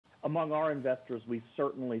Among our investors, we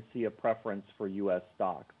certainly see a preference for U.S.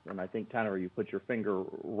 stocks. And I think, Tanner, you put your finger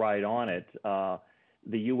right on it.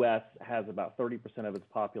 The U.S. has about 30% of its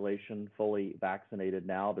population fully vaccinated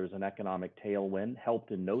now. There's an economic tailwind,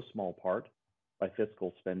 helped in no small part by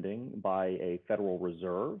fiscal spending, by a Federal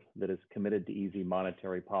Reserve that is committed to easy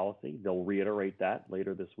monetary policy. They'll reiterate that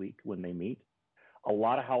later this week when they meet. A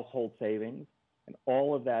lot of household savings, and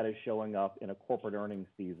all of that is showing up in a corporate earnings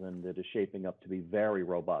season that is shaping up to be very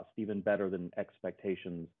robust, even better than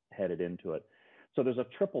expectations headed into it. So there's a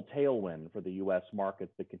triple tailwind for the U.S. market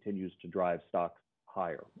that continues to drive stocks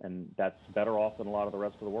higher, and that's better off than a lot of the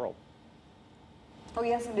rest of the world. Oh,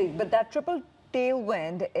 yes, indeed. But that triple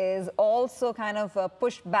tailwind is also kind of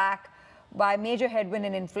pushed back by major headwind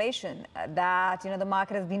in inflation that the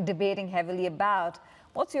market has been debating heavily about.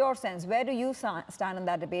 What's your sense? Where do you stand on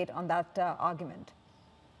that debate, on that argument?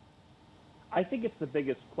 I think it's the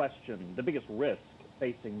biggest question, the biggest risk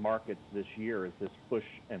facing markets this year is this push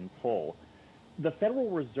and pull. The Federal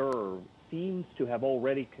Reserve seems to have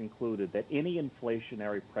already concluded that any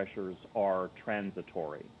inflationary pressures are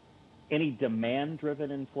transitory. Any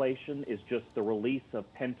demand-driven inflation is just the release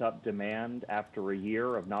of pent-up demand after a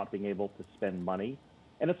year of not being able to spend money.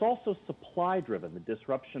 And it's also supply-driven. The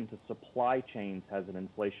disruption to supply chains has an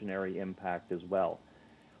inflationary impact as well.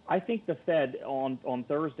 I think the Fed on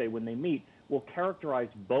Thursday when they meet will characterize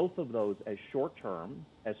both of those as short-term,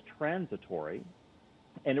 as transitory,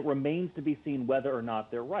 and it remains to be seen whether or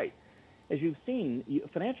not they're right. As you've seen,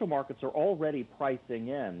 financial markets are already pricing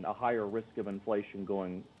in a higher risk of inflation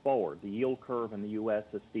going forward. The yield curve in the U.S.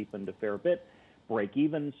 has steepened a fair bit.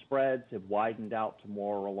 Break-even spreads have widened out to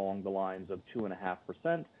more along the lines of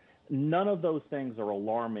 2.5%. None of those things are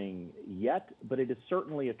alarming yet, but it is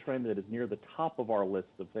certainly a trend that is near the top of our list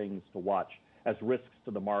of things to watch as risks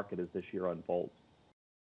to the market as this year unfolds.